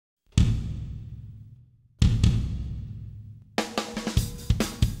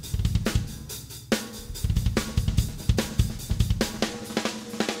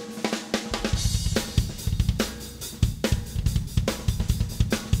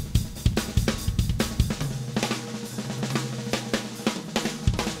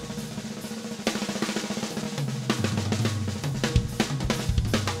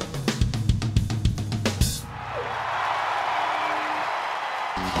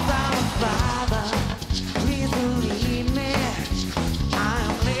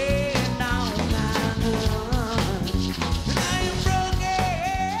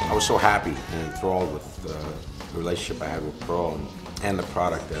I was so happy and enthralled with the relationship I had with Pearl and the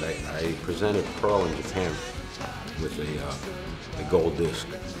product that I presented Pearl in Japan with a gold disc.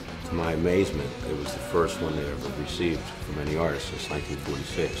 To my amazement, it was the first one they ever received from any artist since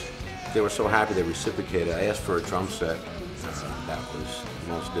 1946. They were so happy they reciprocated. I asked for a drum set that was the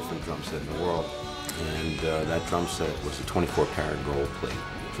most different drum set in the world, and that drum set was a 24-karat gold plate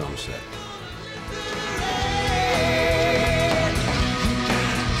drum set.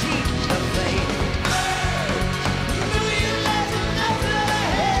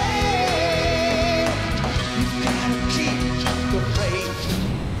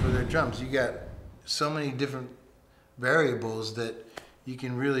 Drums, you got so many different variables that you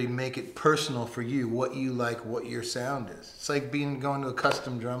can really make it personal for you, what you like, what your sound is. It's like going to a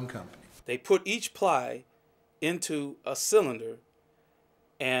custom drum company. They put each ply into a cylinder,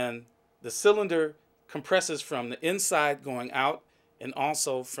 and the cylinder compresses from the inside going out and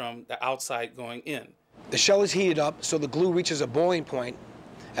also from the outside going in. The shell is heated up so the glue reaches a boiling point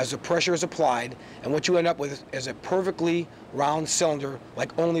as the pressure is applied, and what you end up with is a perfectly round cylinder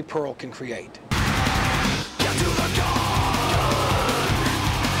like only Pearl can create.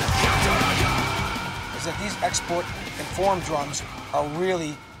 Is that these export and form drums are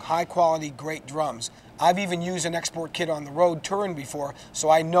really high quality, great drums. I've even used an export kit on the road touring before, so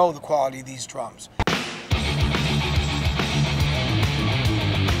I know the quality of these drums.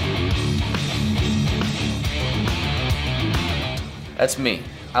 That's me.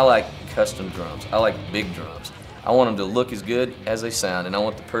 I like custom drums. I like big drums. I want them to look as good as they sound, and I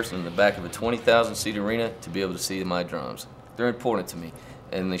want the person in the back of a 20,000-seat arena to be able to see my drums. They're important to me,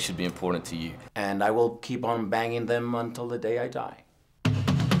 and they should be important to you. And I will keep on banging them until the day I die.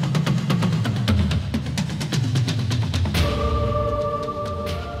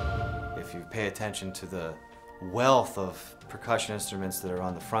 If you pay attention to the wealth of percussion instruments that are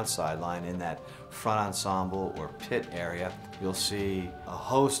on the front sideline in that front ensemble or pit area, you'll see a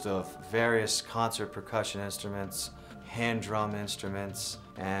host of various concert percussion instruments, hand drum instruments,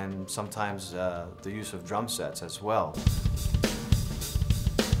 and sometimes the use of drum sets as well.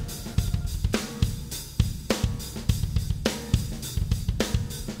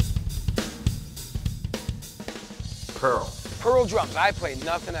 Pearl. Pearl drums, I play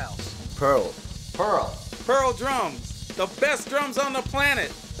nothing else. Pearl. Pearl. Pearl drums, the best drums on the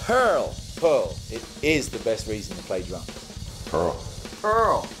planet. Pearl. Pearl. It is the best reason to play drums. Pearl.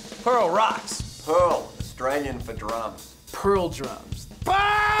 Pearl. Pearl rocks. Pearl. Australian for drums. Pearl drums.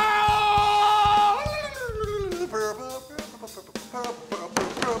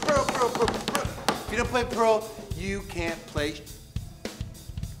 If you don't play Pearl, you can't play.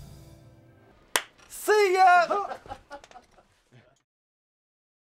 See ya!